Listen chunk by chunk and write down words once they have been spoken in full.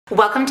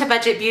Welcome to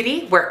Budget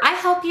Beauty, where I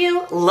help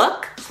you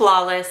look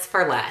flawless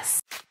for less.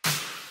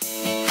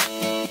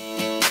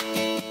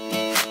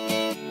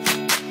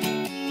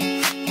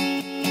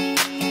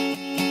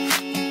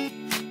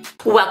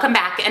 Welcome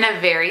back, and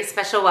a very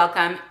special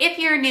welcome. If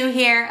you're new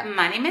here,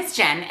 my name is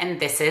Jen and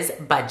this is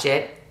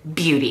Budget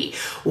Beauty.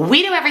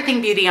 We do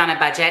everything beauty on a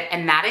budget,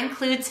 and that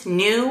includes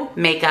new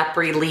makeup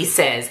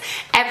releases.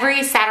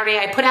 Every Saturday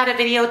I put out a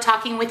video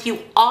talking with you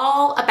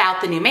all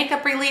about the new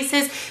makeup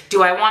releases.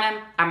 Do I want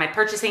them? Am I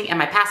purchasing? Am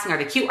I passing? Are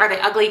they cute? Are they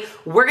ugly?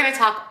 We're gonna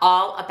talk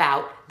all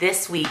about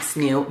this week's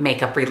new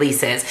makeup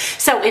releases.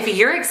 So if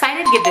you're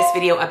excited, give this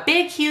video a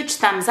big, huge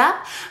thumbs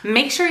up.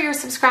 Make sure you're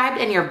subscribed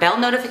and your bell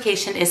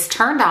notification is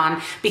turned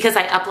on, because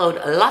I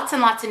upload lots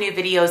and lots of new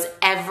videos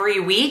every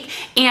week,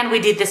 and we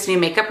do this new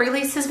makeup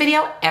releases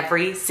video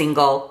every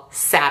single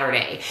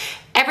Saturday.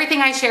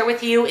 Everything I share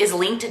with you is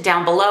linked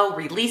down below.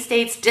 Release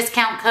dates,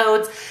 discount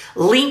codes,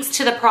 links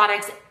to the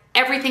products.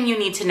 Everything you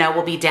need to know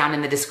will be down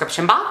in the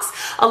description box,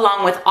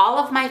 along with all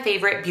of my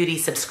favorite beauty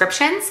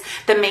subscriptions,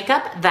 the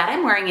makeup that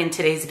I'm wearing in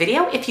today's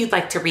video if you'd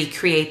like to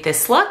recreate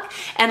this look.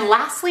 And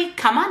lastly,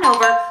 come on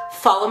over,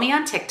 follow me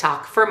on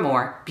TikTok for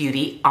more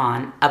beauty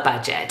on a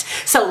budget.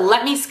 So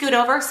let me scoot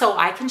over so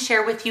I can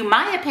share with you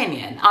my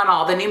opinion on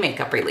all the new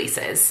makeup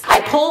releases. I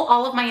pull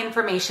all of my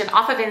information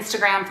off of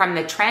Instagram from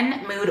the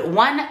Trend Mood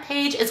 1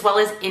 page, as well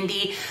as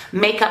Indie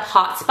Makeup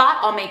Hotspot.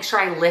 I'll make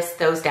sure I list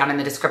those down in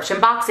the description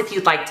box if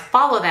you'd like to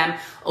follow them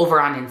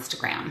over on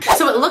Instagram.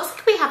 So it looks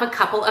like we have a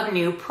couple of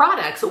new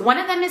products. One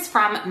of them is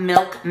from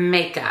Milk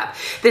Makeup.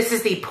 This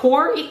is the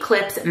Pore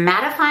Eclipse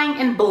Mattifying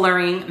and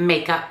Blurring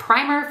Makeup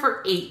Primer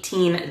for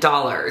 $18.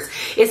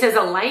 It says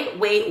a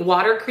lightweight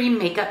water cream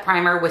makeup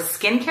primer with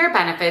skincare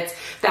benefits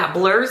that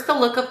blurs the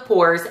look of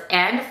pores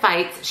and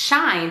fights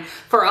shine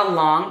for a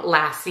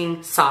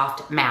long-lasting,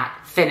 soft, matte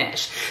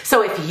finish.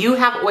 So if you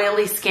have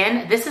oily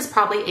skin, this is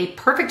probably a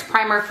perfect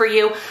primer for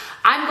you.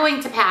 I'm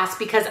going to pass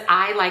because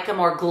I like a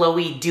more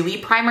glowy, dewy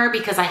primer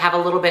because I have a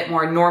little bit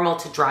more normal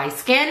to dry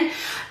skin.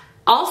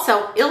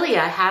 Also,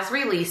 Ilia has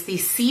released the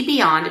C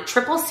Beyond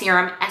Triple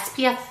Serum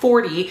SPF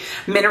 40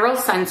 Mineral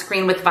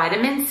Sunscreen with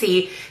Vitamin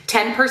C,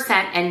 10%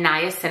 and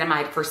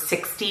niacinamide for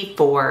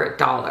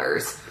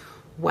 $64.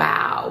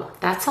 Wow,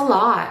 that's a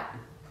lot.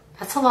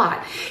 That's a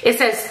lot. It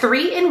says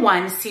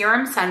 3-in-1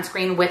 serum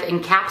sunscreen with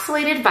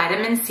encapsulated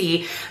vitamin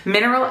C,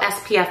 mineral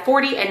SPF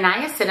 40, and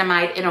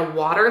niacinamide in a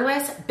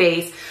waterless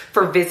base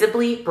for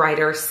visibly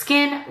brighter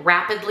skin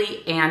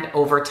rapidly and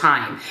over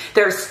time.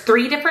 There's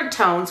 3 different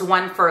tones,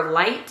 one for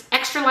light,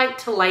 extra light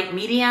to light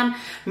medium,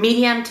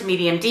 medium to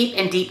medium deep,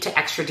 and deep to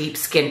extra deep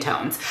skin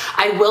tones.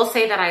 I will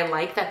say that I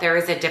like that there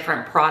is a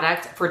different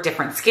product for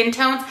different skin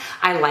tones.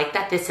 I like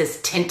that this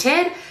is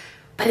tinted,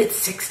 but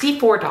it's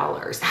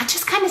 $64. That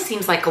just kind of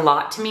seems like a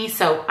lot to me,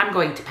 so I'm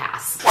going to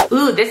pass.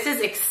 Ooh, this is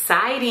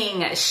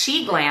exciting.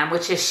 She Glam,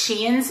 which is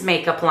Shein's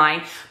makeup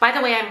line. By the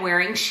way, I'm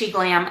wearing She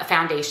Glam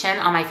foundation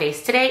on my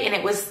face today, and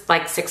it was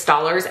like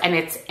 $6, and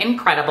it's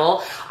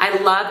incredible. I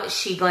love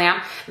She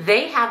Glam.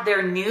 They have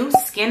their new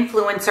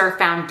Skinfluencer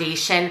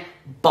foundation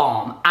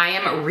balm. I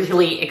am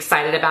really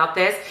excited about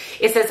this.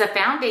 It says a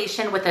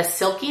foundation with a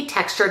silky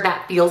texture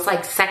that feels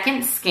like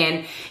second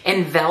skin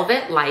and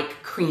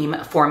velvet-like cream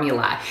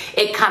formula.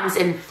 It comes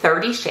in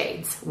 30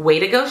 shades. Way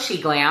to go,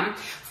 She Glam.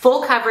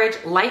 Full coverage,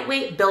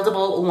 lightweight,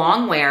 buildable,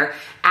 long wear,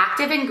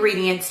 active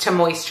ingredients to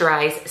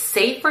moisturize,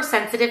 safe for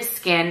sensitive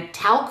skin,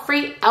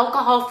 talc-free,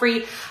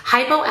 alcohol-free,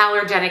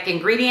 hypoallergenic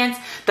ingredients.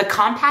 The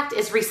compact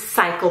is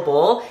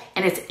recyclable,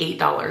 and it's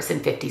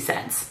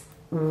 $8.50.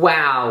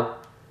 Wow.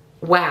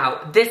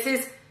 Wow, this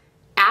is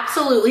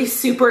absolutely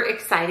super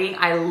exciting.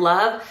 I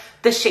love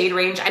the shade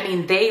range. I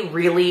mean, they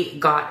really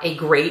got a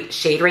great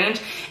shade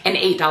range, and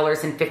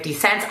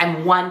 $8.50.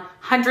 I'm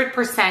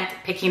 100%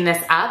 picking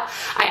this up.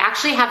 I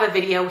actually have a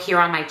video here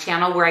on my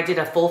channel where I did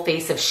a full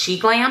face of She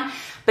Glam,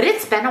 but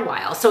it's been a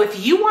while. So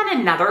if you want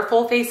another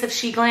full face of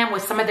She Glam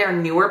with some of their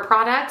newer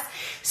products,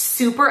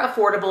 super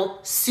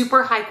affordable,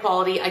 super high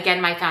quality. Again,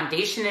 my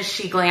foundation is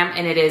She Glam,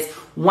 and it is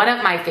one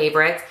of my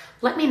favorites.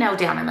 Let me know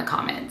down in the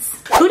comments.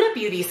 Huda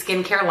Beauty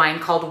skincare line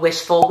called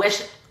Wishful,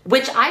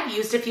 which I've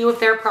used a few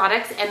of their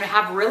products and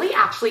have really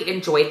actually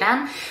enjoyed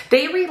them.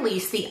 They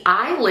released the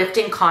Eye Lift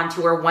and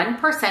Contour 1%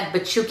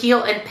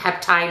 Bakuchiol and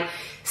Peptide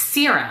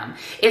Serum.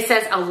 It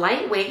says a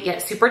lightweight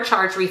yet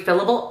supercharged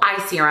refillable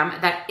eye serum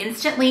that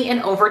instantly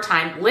and over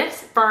time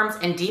lifts, firms,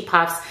 and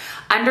depuffs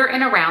under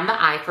and around the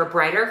eye for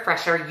brighter,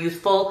 fresher,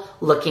 youthful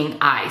looking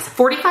eyes.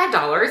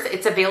 $45.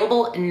 It's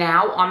available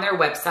now on their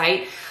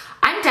website.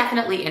 I'm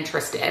definitely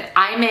interested.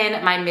 I'm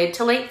in my mid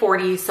to late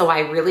 40s, so I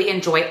really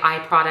enjoy eye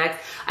products.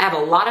 I have a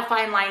lot of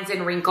fine lines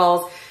and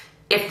wrinkles.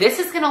 If this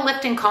is gonna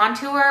lift and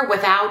contour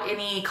without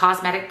any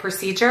cosmetic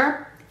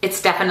procedure,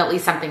 it's definitely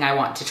something I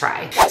want to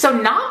try. So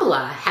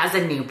Nabla has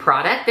a new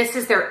product. This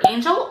is their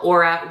Angel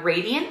Aura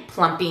Radiant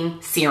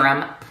Plumping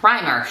Serum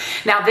Primer.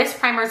 Now this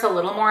primer is a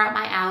little more up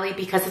my alley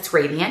because it's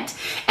radiant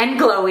and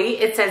glowy.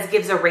 It says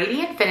gives a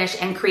radiant finish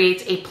and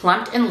creates a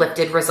plumped and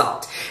lifted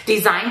result.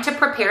 Designed to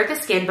prepare the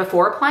skin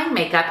before applying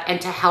makeup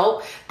and to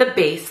help the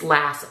base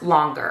last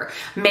longer.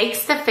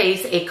 Makes the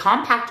face a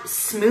compact,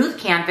 smooth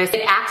canvas.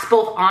 It acts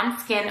both on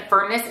skin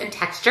firmness and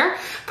texture,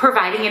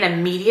 providing an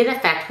immediate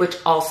effect which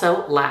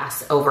also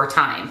lasts over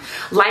time.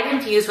 Light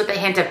infused with a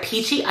hint of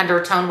peachy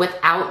undertone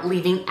without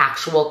leaving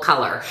actual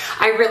color.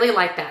 I really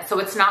like that. So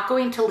it's not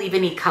going to leave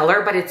any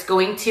color, but it's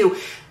going to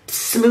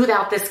smooth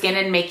out the skin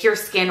and make your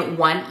skin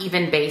one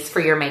even base for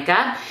your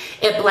makeup.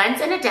 It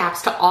blends and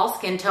adapts to all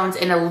skin tones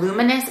in a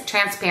luminous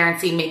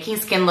transparency, making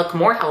skin look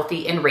more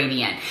healthy and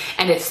radiant.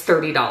 And it's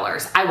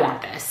 $30. I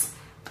want this.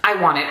 I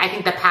want it. I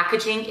think the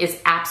packaging is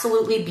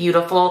absolutely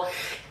beautiful.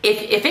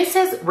 If it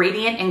says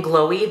radiant and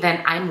glowy,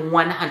 then I'm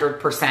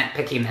 100%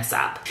 picking this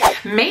up.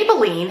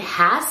 Maybelline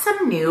has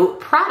some new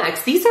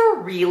products. These are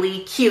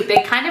really cute.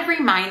 They kind of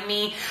remind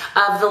me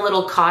of the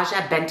little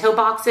Kaja bento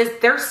boxes.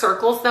 They're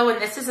circles though,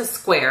 and this is a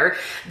square.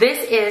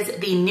 This is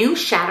the new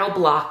Shadow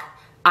Block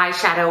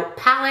Eyeshadow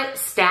Palette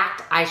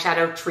Stacked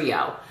Eyeshadow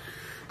Trio.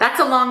 That's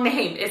a long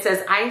name. It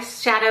says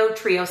Eyeshadow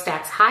Trio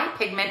Stacks High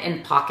Pigment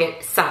and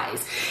Pocket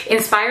Size.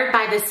 Inspired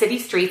by the city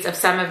streets of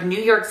some of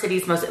New York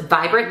City's most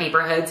vibrant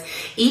neighborhoods,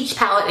 each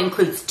palette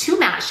includes 2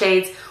 matte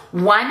shades,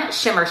 1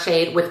 shimmer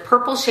shade with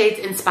purple shades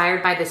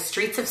inspired by the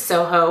streets of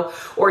Soho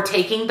or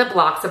taking the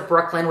blocks of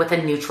Brooklyn with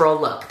a neutral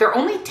look. They're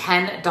only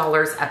 $10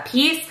 a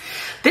piece.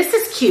 This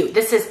is cute.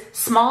 This is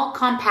small,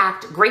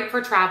 compact, great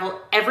for travel,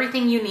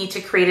 everything you need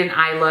to create an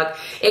eye look.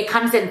 It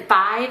comes in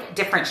 5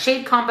 different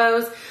shade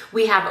combos.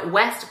 We have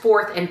West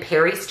 4th and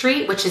Perry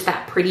Street, which is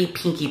that pretty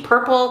pinky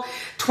purple,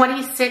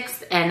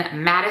 26th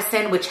and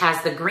Madison, which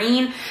has the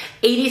green,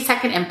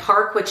 82nd and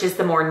Park, which is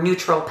the more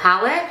neutral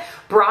palette,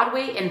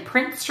 Broadway and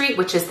Prince Street,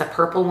 which is the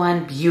purple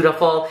one,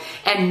 beautiful,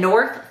 and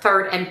North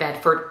 3rd and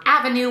Bedford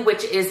Avenue,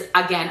 which is,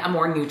 again, a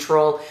more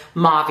neutral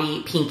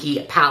mauve-y,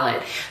 pinky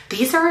palette.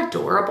 These are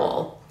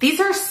adorable. These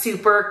are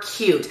super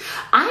cute.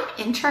 I'm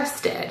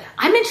interested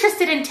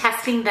in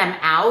testing them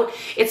out.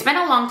 It's been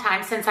a long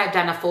time since I've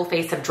done a full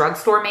face of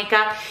drugstore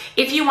makeup.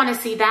 If you want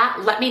to see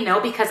that, let me know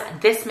because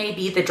this may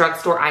be the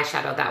drugstore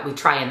eyeshadow that we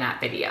try in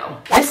that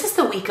video. This is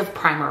the week of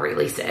primer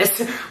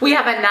releases. We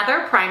have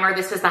another primer.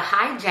 This is the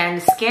High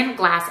Gen Skin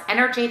Glass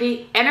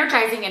Energizing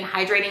and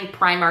Hydrating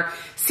Primer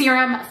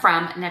Serum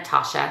from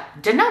Natasha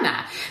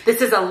Denona.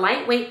 This is a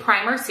lightweight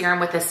primer serum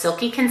with a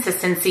silky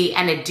consistency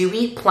and a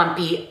dewy,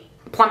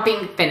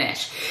 plumping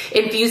finish.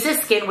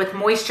 Infuses skin with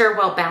moisture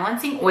while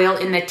balancing oil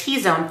in the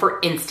T-zone for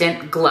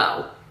instant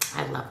glow.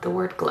 I love the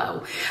word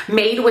glow.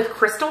 Made with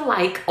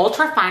crystal-like,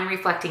 ultra-fine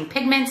reflecting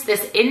pigments,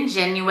 this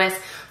ingenious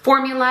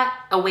formula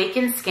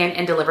awakens skin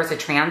and delivers a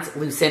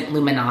translucent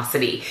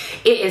luminosity.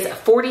 It is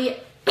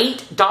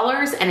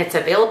 $48 and it's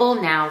available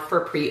now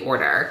for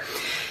pre-order.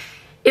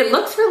 It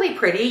looks really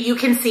pretty. You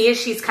can see as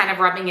she's kind of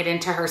rubbing it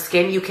into her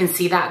skin, you can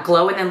see that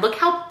glow, and then look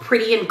how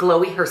pretty and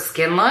glowy her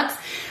skin looks.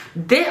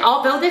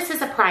 Although this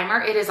is a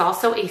primer, it is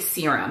also a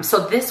serum.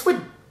 So this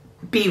would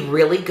be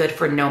really good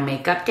for no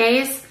makeup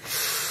days.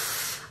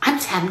 I'm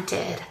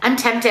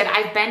tempted.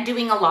 I've been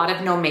doing a lot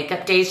of no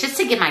makeup days just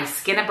to give my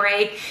skin a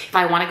break. If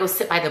I want to go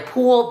sit by the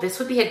pool, this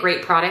would be a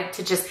great product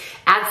to just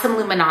add some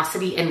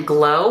luminosity and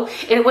glow.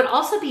 And it would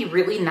also be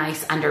really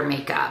nice under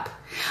makeup.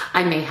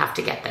 I may have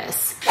to get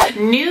this.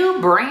 New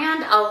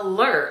brand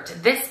alert.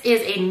 This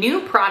is a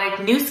new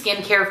product, new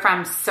skincare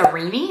from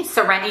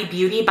Sereni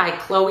Beauty by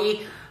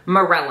Chloe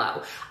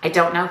Morello. I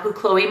don't know who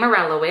Chloe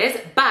Morello is,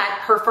 but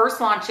her first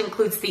launch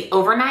includes the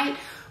Overnight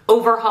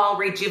Overhaul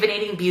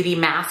Rejuvenating Beauty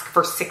Mask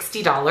for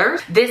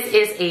 $60. This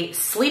is a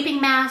sleeping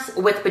mask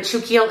with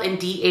bakuchiol and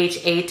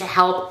DHA to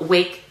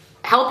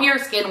help your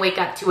skin wake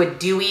up to a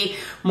dewy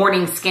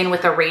morning skin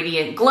with a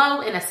radiant glow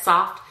and a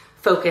soft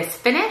focus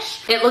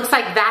finish. It looks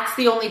like that's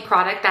the only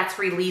product that's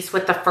released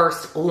with the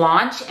first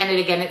launch, and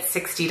again, it's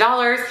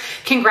 $60.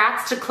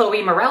 Congrats to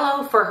Chloe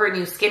Morello for her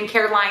new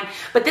skincare line,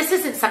 but this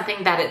isn't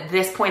something that at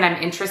this point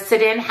I'm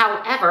interested in.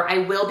 However, I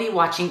will be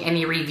watching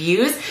any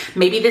reviews.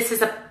 Maybe this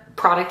is a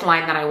product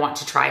line that I want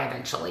to try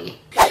eventually.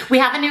 We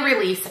have a new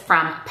release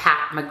from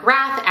Pat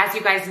McGrath. As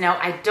you guys know,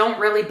 I don't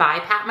really buy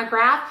Pat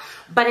McGrath,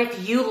 but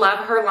if you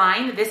love her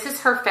line, this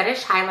is her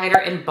Fetish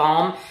Highlighter and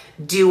Balm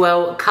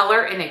Duo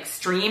Color in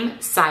Extreme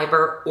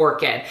Cyber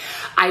Orchid.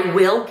 I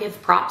will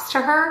give props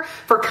to her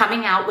for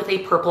coming out with a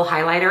purple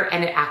highlighter,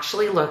 and it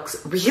actually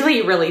looks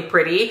really, really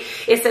pretty.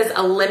 It says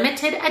a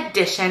limited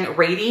edition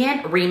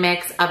radiant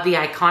remix of the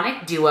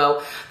iconic duo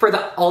for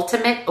the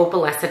ultimate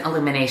opalescent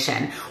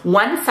illumination.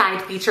 One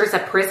side features a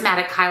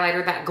prismatic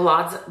highlighter that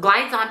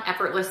glides on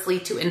effortlessly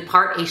to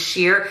impart a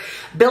sheer,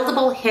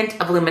 buildable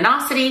hint of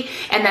luminosity,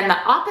 and then the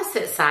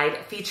opposite side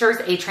features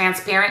a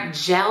transparent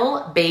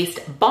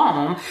gel-based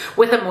balm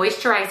with a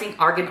moisturizing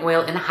argan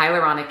oil and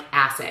hyaluronic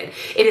acid.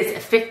 It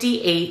is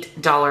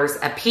 $58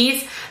 a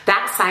piece.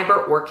 That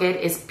Cyber Orchid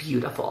is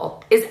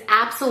beautiful, is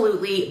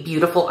absolutely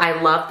beautiful.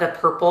 I love the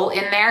purple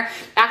in there.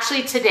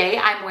 Actually, today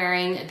I'm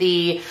wearing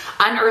the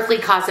Unearthly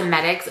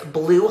Cosmetics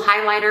blue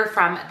highlighter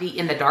from the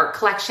In the Dark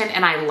collection,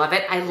 and I love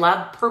it. I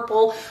love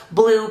purple,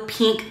 blue,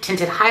 pink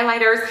tinted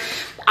highlighters.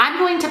 I'm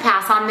going to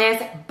pass on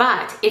this,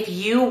 but if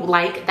you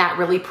like that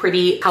really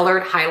pretty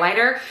colored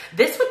highlighter,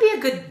 this would be a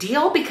good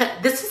deal because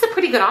this is a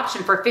pretty good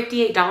option for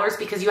 $58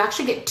 because you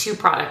actually get 2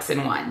 products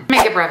in one.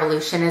 Makeup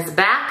Revolution is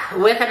back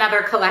with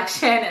another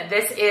collection.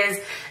 This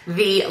is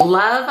the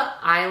Love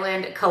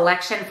Island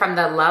collection from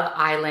the Love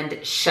Island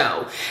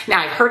show. Now,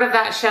 I've heard of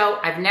that show.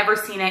 I've never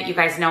seen it. You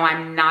guys know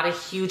I'm not a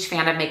huge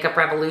fan of Makeup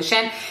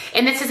Revolution,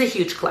 and this is a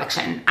huge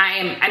collection.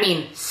 I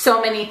mean,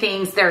 so many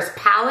things. There's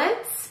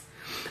palettes,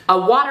 a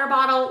water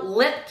bottle,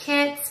 lip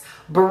kits,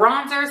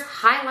 bronzers,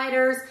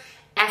 highlighters,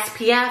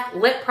 SPF,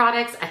 lip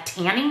products, a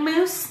tanning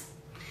mousse,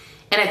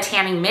 and a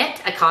tanning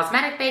mitt, a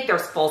cosmetic bag.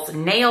 There's false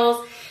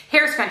nails,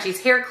 hair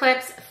scrunchies, hair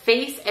clips,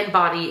 face and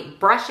body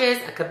brushes,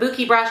 a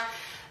kabuki brush.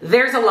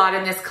 There's a lot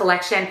in this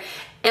collection.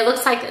 It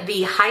looks like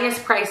the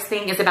highest price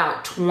thing is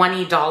about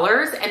 $20,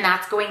 and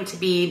that's going to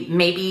be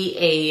maybe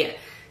a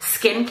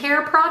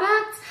skincare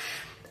product.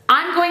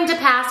 I'm going to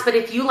pass, but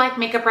if you like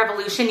Makeup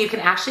Revolution, you can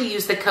actually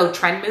use the code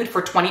TRENDMOOD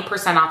for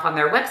 20% off on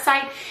their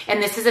website,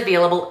 and this is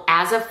available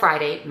as of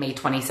Friday, May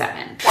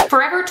 27.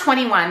 Forever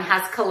 21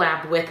 has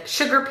collabed with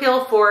Sugar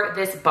Pill for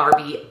this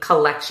Barbie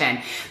collection.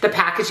 The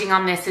packaging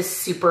on this is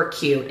super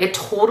cute. It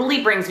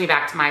totally brings me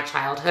back to my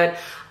childhood.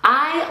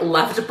 I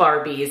loved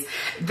Barbies.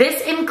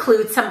 This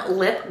includes some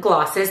lip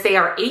glosses. They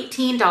are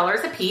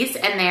 $18 a piece,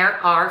 and there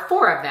are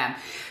 4 of them.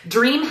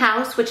 Dream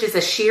House, which is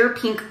a sheer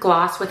pink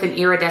gloss with an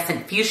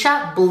iridescent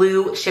fuchsia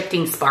blue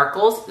shifting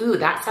sparkles. Ooh,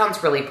 that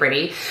sounds really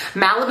pretty.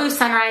 Malibu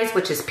Sunrise,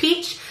 which is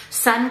peach.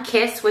 Sun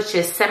Kiss, which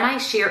is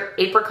semi-sheer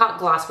apricot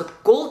gloss with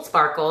gold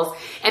sparkles.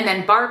 And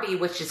then Barbie,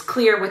 which is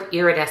clear with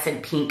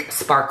iridescent pink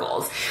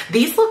sparkles.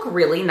 These look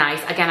really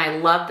nice. Again, I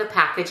love the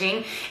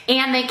packaging.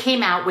 And they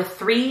came out with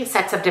 3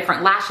 sets of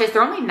different lashes.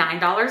 They're only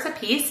 $9 a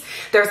piece.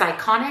 There's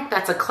Iconic,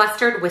 that's a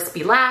clustered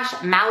wispy lash.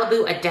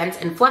 Malibu, a dense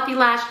and fluffy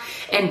lash.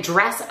 And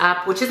Dress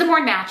Up, which is a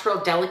more natural,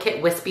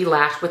 delicate wispy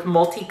lash with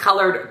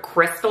multicolored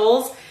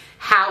crystals.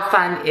 How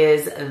fun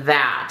is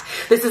that?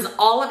 This is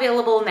all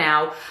available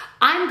now.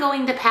 I'm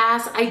going to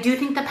pass. I do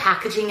think the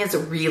packaging is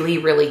really,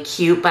 really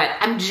cute, but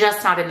I'm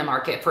just not in the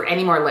market for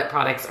any more lip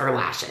products or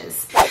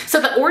lashes.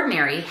 So The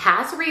Ordinary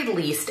has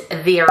released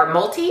their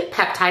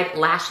multi-peptide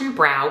lash and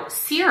brow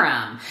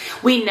serum.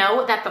 We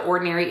know that The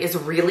Ordinary is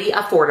really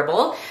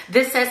affordable.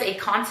 This says a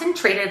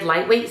concentrated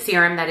lightweight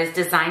serum that is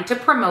designed to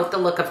promote the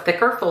look of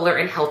thicker, fuller,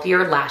 and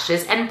healthier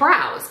lashes and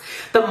brows.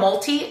 The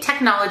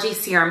multi-technology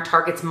serum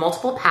targets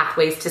multiple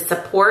pathways to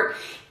support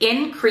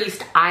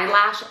increased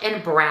eyelash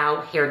and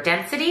brow hair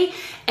density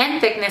and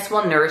thickness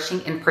while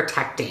nourishing and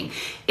protecting.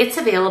 It's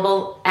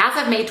available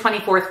as of May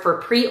 24th for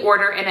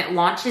pre-order, and it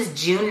launches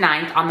June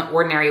 9th on the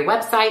Ordinary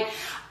website.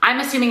 I'm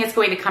assuming it's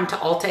going to come to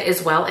Ulta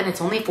as well, and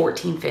it's only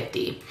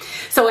 $14.50.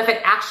 So if it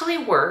actually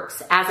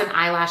works as an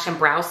eyelash and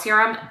brow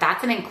serum,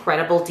 that's an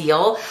incredible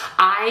deal.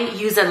 I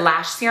use a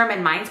lash serum,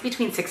 and mine's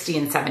between $60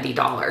 and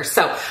 $70.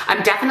 So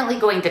I'm definitely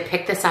going to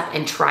pick this up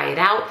and try it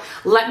out.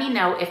 Let me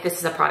know if this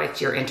is a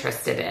product you're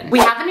interested in. We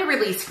have a new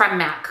release from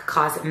MAC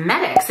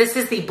Cosmetics. This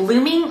is the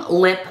Blooming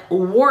Lip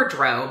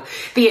Wardrobe.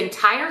 The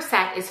entire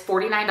set is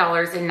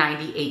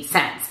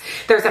 $49.98.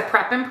 There's a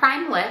Prep and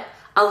Prime lip,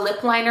 a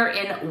lip liner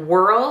in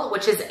Whirl,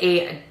 which is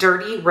a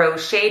dirty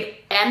rose shade,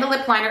 and a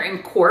lip liner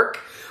in Cork,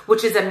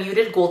 which is a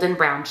muted golden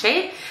brown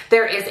shade.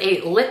 There is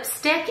a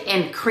lipstick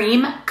in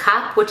Cream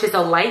Cup, which is a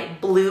light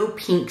blue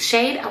pink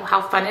shade. Oh,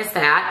 how fun is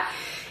that?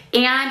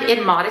 And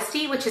in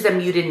Modesty, which is a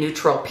muted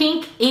neutral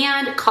pink,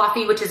 and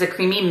Coffee, which is a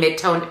creamy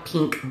mid-toned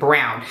pink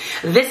brown.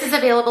 This is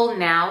available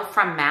now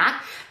from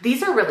MAC.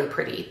 These are really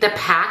pretty. The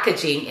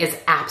packaging is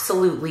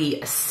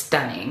absolutely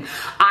stunning.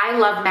 I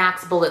love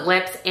MAC's Bullet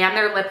Lips and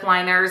their lip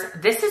liners.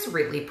 This is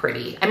really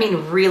pretty. I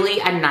mean, really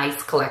a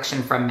nice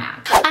collection from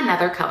MAC.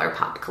 Another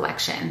ColourPop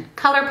collection.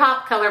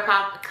 ColourPop,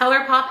 ColourPop,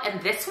 ColourPop,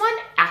 and this one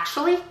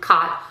actually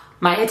caught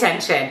my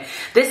attention.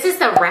 This is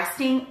the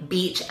Resting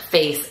Beach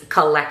Face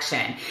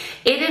collection.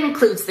 It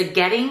includes the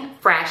Getting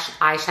Fresh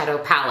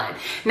eyeshadow palette.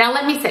 Now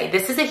let me say,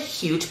 this is a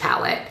huge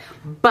palette,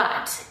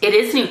 but it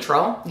is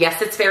neutral.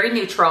 Yes, it's very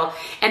neutral.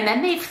 And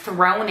then they've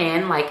thrown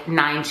in like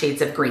 9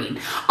 shades of green.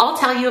 I'll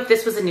tell you, if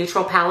this was a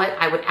neutral palette,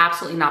 I would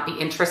absolutely not be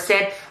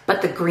interested,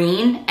 but the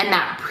green and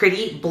that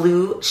pretty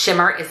blue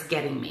shimmer is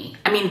getting me.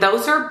 I mean,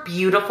 those are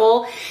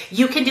beautiful.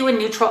 You can do a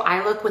neutral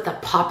eye look with a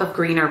pop of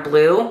green or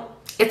blue.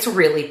 It's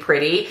really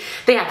pretty.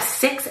 They have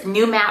 6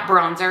 new matte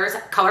bronzers.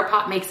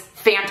 ColourPop makes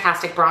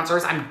fantastic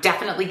bronzers. I'm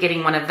definitely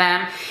getting one of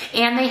them.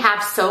 And they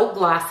have So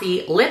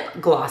Glossy lip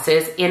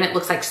glosses, and it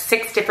looks like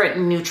 6 different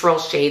neutral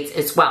shades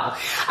as well.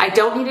 I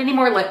don't need any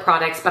more lip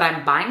products, but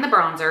I'm buying the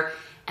bronzer,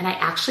 and I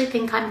actually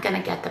think I'm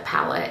gonna get the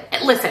palette.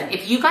 Listen,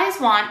 if you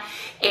guys want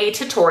a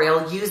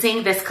tutorial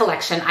using this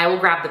collection, I will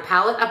grab the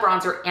palette, a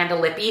bronzer, and a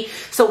lippy.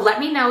 So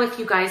let me know if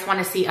you guys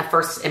wanna see a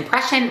first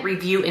impression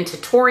review and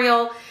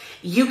tutorial.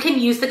 You can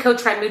use the code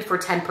TRENDMOOD for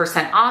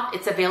 10% off.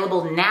 It's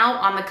available now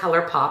on the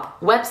ColourPop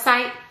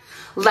website.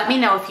 Let me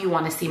know if you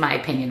want to see my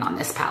opinion on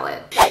this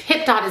palette.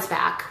 Hip Dot is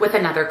back with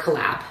another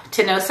collab.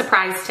 To no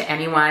surprise to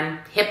anyone,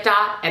 Hip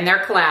Dot and their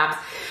collabs.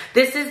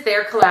 This is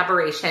their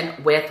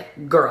collaboration with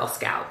Girl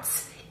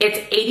Scouts. It's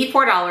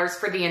 $84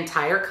 for the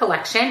entire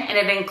collection, and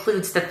it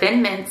includes the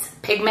Thin Mints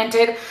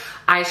Pigmented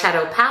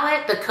Eyeshadow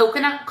Palette, the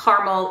Coconut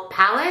Caramel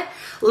Palette,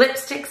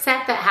 lipstick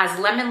set that has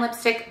lemon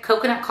lipstick,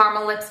 coconut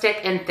caramel lipstick,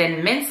 and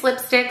Thin Mints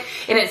lipstick,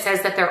 and it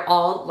says that they're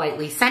all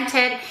lightly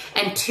scented,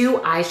 and 2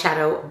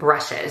 eyeshadow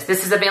brushes.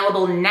 This is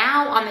available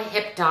now on the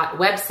Hip Dot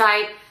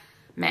website.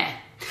 Meh.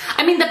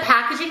 I mean, the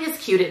packaging is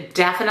cute. It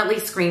definitely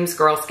screams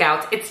Girl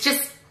Scouts. It's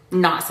just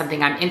not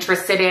something I'm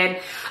interested in.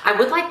 I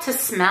would like to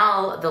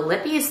smell the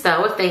lippies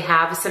though, if they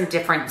have some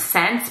different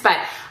scents, but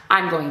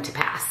I'm going to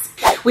pass.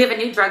 We have a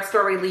new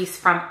drugstore release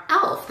from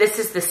e.l.f. This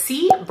is the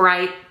C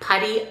Bright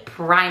Putty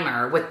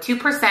Primer with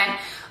 2%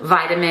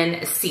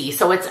 vitamin C.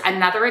 So it's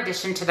another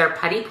addition to their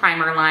Putty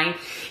Primer line.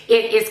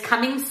 It is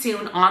coming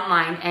soon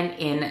online and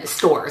in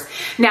stores.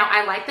 Now,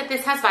 I like that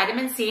this has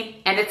vitamin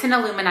C and it's an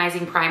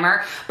illuminizing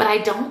primer, but I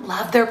don't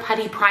love their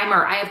Putty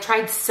Primer. I have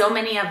tried so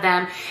many of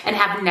them and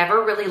have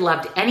never really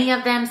loved any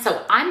of them,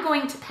 so I'm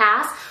going to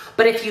pass.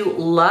 But if you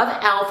love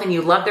e.l.f. and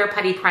you love their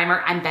Putty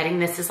Primer, I'm betting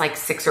this is like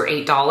 $6 or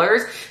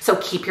 $8. So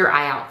keep your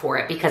eye out for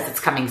it because it's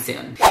coming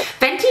soon.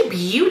 Fenty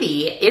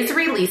Beauty is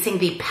releasing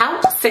the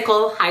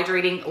Pout-Sickle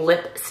Hydrating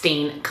Lip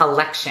Stain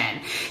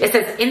Collection. It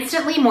says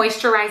instantly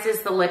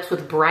moisturizes the lips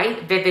with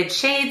bright, vivid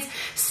shades,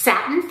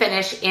 satin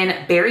finish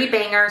in Berry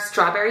Banger,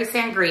 Strawberry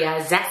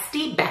Sangria,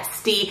 Zesty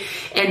Bestie,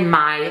 and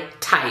My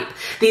Type.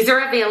 These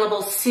are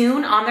available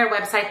soon on their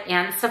website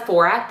and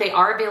Sephora. They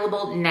are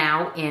available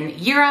now in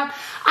Europe.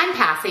 I'm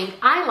passing.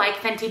 I like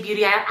Fenty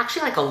Beauty. I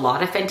actually like a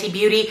lot of Fenty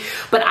Beauty,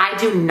 but I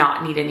do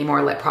not need any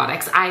more lip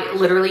products. I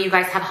literally, you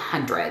guys have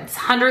hundreds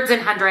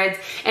and hundreds,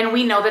 and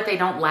we know that they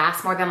don't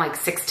last more than like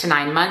 6 to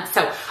 9 months.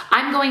 So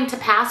I'm going to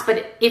pass,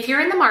 but if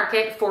you're in the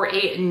market for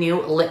a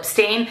new lip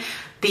stain,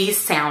 these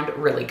sound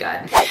really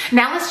good.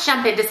 Now let's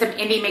jump into some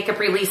indie makeup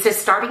releases,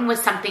 starting with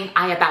something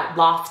I about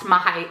lost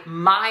my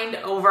mind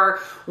over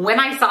when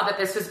I saw that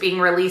this was being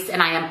released,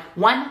 and I am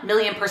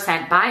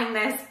 1,000,000% buying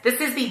this. This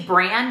is the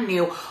brand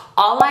new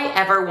All I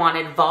Ever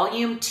Wanted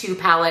Volume 2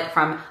 palette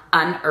from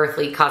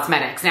Unearthly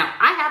Cosmetics. Now,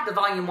 I have the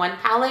Volume 1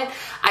 palette.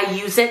 I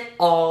use it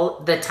all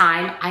the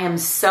time. I am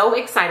so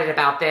excited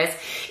about this.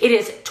 It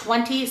is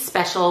 20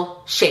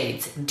 special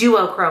shades,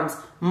 duochromes,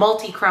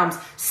 multi-chromes,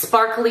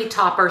 sparkly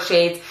topper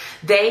shades.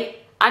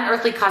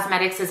 Unearthly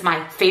Cosmetics is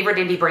my favorite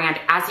indie brand,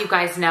 as you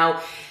guys know.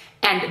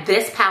 And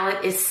this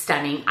palette is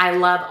stunning. I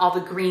love all the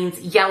greens,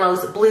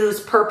 yellows,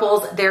 blues,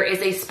 purples. There is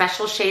a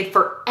special shade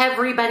for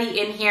everybody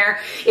in here.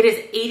 It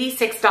is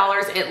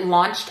 $86. It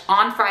launched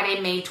on Friday,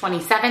 May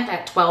 27th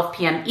at 12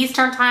 p.m.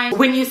 Eastern time.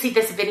 When you see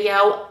this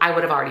video, I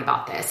would have already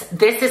bought this.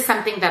 This is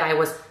something that I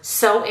was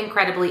so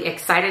incredibly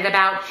excited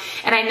about.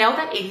 And I know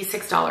that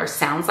 $86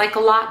 sounds like a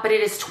lot, but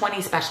it is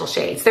 20 special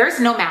shades. There's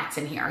no mattes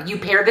in here. You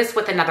pair this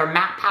with another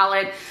matte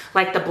palette,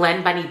 like the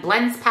Blend Bunny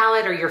Blends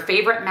palette or your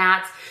favorite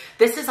mattes.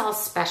 This is all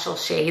special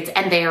shades,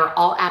 and they are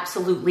all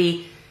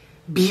absolutely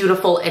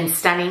beautiful and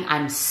stunning.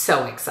 I'm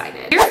so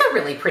excited. Here's a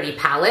really pretty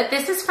palette.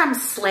 This is from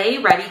Slay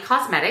Ready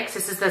Cosmetics.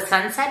 This is the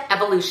Sunset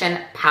Evolution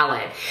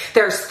palette.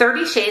 There's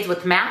 30 shades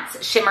with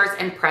mattes, shimmers,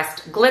 and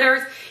pressed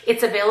glitters.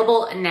 It's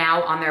available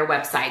now on their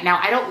website. Now,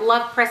 I don't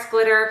love pressed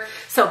glitter,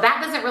 so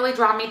that doesn't really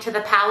draw me to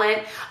the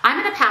palette.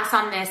 I'm gonna pass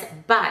on this,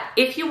 but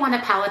if you want a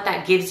palette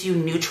that gives you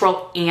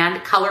neutral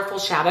and colorful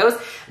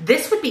shadows,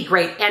 this would be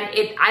great.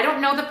 And I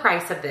don't know the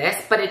price of this,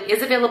 but it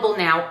is available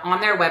now on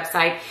their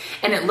website,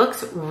 and it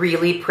looks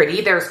really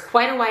pretty. There's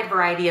quite a wide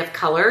variety of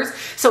colors,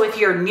 so if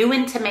you're new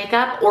into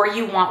makeup or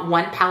you want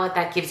one palette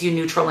that gives you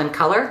neutral and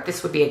color,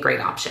 this would be a great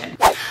option.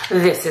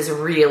 This is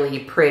really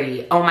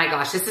pretty. Oh my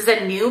gosh, this is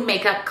a new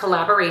makeup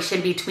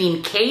collaboration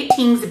between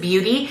K-Tings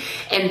Beauty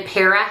and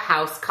Para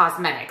House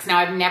Cosmetics. Now,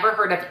 I've never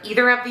heard of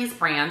either of these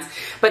brands,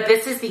 but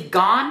this is the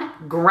Gone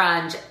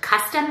Grunge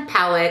custom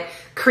palette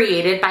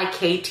created by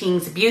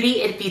K-Tings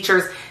Beauty. It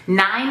features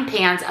 9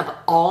 pans of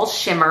all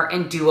shimmer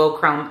and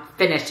duochrome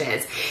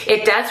finishes.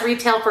 It does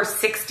retail for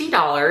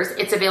 $60.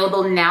 It's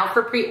available now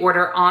for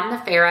pre-order on the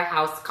Farrah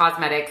House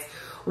Cosmetics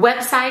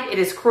website. It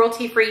is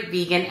cruelty-free,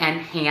 vegan,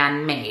 and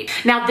handmade.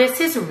 Now, this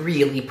is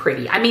really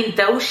pretty. I mean,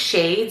 those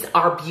shades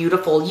are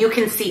beautiful. You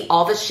can see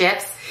all the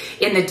shifts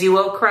in the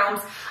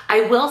duochromes.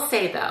 I will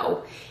say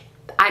though,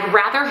 I'd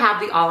rather have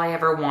the All I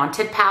Ever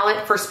Wanted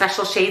palette for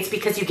special shades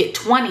because you get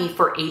 20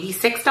 for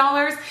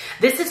 $86.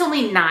 This is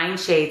only 9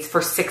 shades for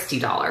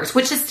 $60,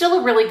 which is still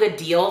a really good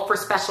deal for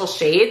special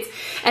shades.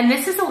 And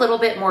this is a little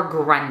bit more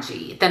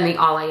grungy than the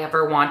All I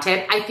Ever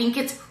Wanted. I think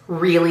it's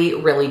really,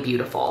 really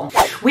beautiful.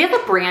 We have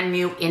a brand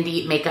new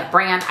indie makeup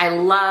brand. I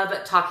love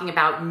talking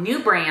about new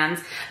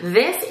brands.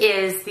 This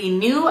is the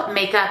new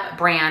makeup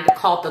brand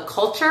called The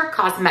Culture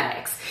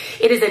Cosmetics.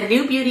 It is a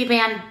new beauty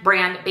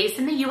brand based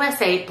in the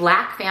USA,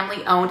 Black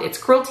family owned. It's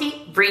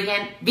cruelty,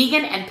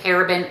 vegan, and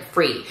paraben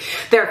free.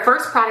 Their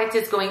first product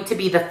is going to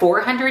be the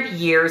 400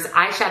 Years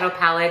eyeshadow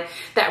palette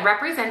that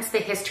represents the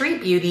history,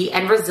 beauty,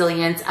 and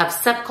resilience of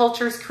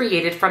subcultures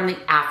created from the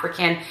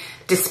African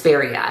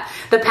Disperia.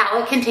 The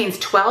palette contains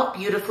 12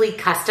 beautifully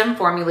custom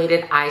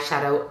formulated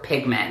eyeshadow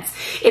pigments.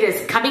 It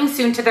is coming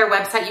soon to their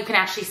website. You can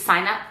actually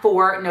sign up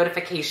for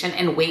notification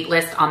and wait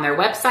list on their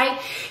website.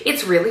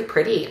 It's really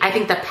pretty. I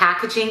think the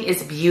packaging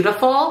is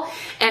beautiful,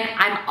 and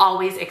I'm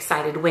always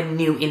excited when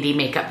new indie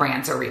makeup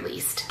brands are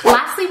released.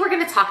 Lastly, we're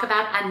going to talk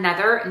about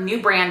another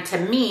new brand to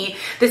me.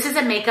 This is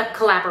a makeup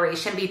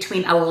collaboration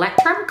between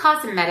Electrum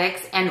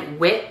Cosmetics and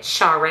Wit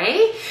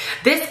Charre.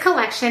 This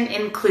collection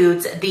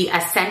includes the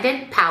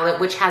Ascendant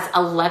palette, which has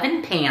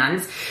 11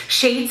 pans,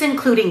 shades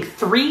including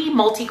 3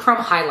 multi-chrome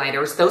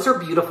highlighters. Those are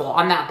beautiful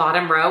on that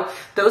bottom row.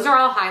 Those are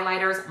all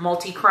highlighters,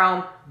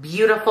 multi-chrome,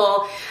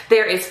 beautiful.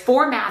 There is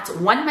 4 mattes,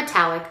 1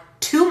 metallic,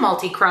 2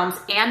 multi-chromes,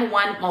 and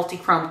 1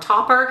 multi-chrome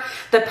topper.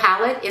 The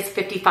palette is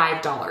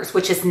 $55,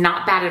 which is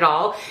not bad at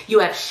all. You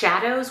have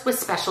shadows with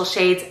special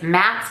shades,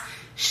 mattes,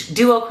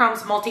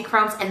 duochromes,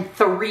 multi-chromes, and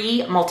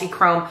 3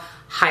 multi-chrome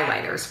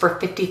highlighters for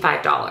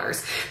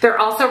 $55. They're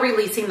also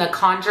releasing the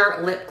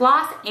Conjure Lip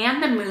Gloss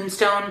and the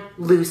Moonstone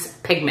Loose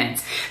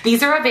Pigments.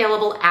 These are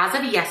available as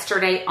of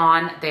yesterday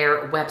on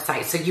their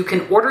website, so you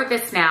can order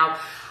this now.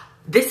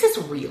 This is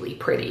really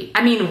pretty.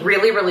 I mean,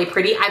 really, really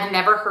pretty. I've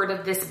never heard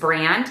of this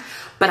brand,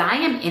 but I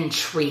am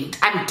intrigued.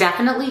 I'm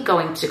definitely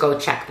going to go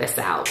check this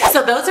out.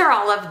 So those are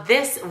all of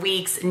this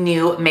week's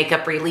new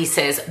makeup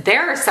releases.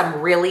 There are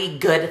some really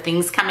good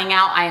things coming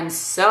out. I am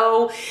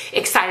so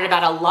excited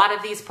about a lot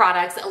of these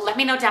products. Let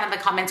me know down in the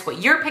comments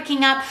what you're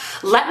picking up.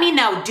 Let me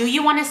know, do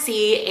you want to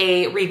see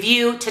a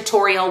review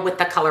tutorial with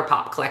the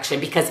ColourPop collection?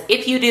 Because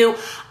if you do,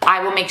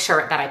 I will make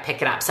sure that I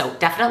pick it up. So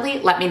definitely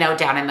let me know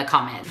down in the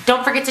comments.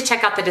 Don't forget to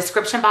check out the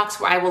description box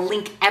where I will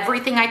link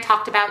everything I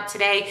talked about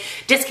today,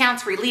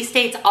 discounts, release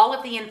dates, all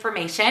of the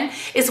information,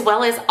 as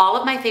well as all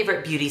of my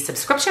favorite beauty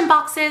subscription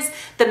boxes,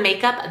 the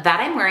makeup that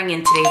I'm wearing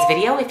in today's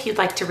video if you'd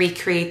like to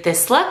recreate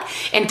this look.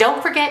 And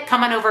don't forget,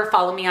 come on over,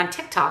 follow me on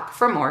TikTok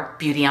for more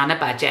beauty on a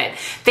budget.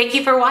 Thank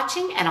you for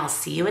watching, and I'll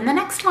see you in the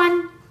next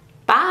one.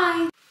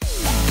 Bye.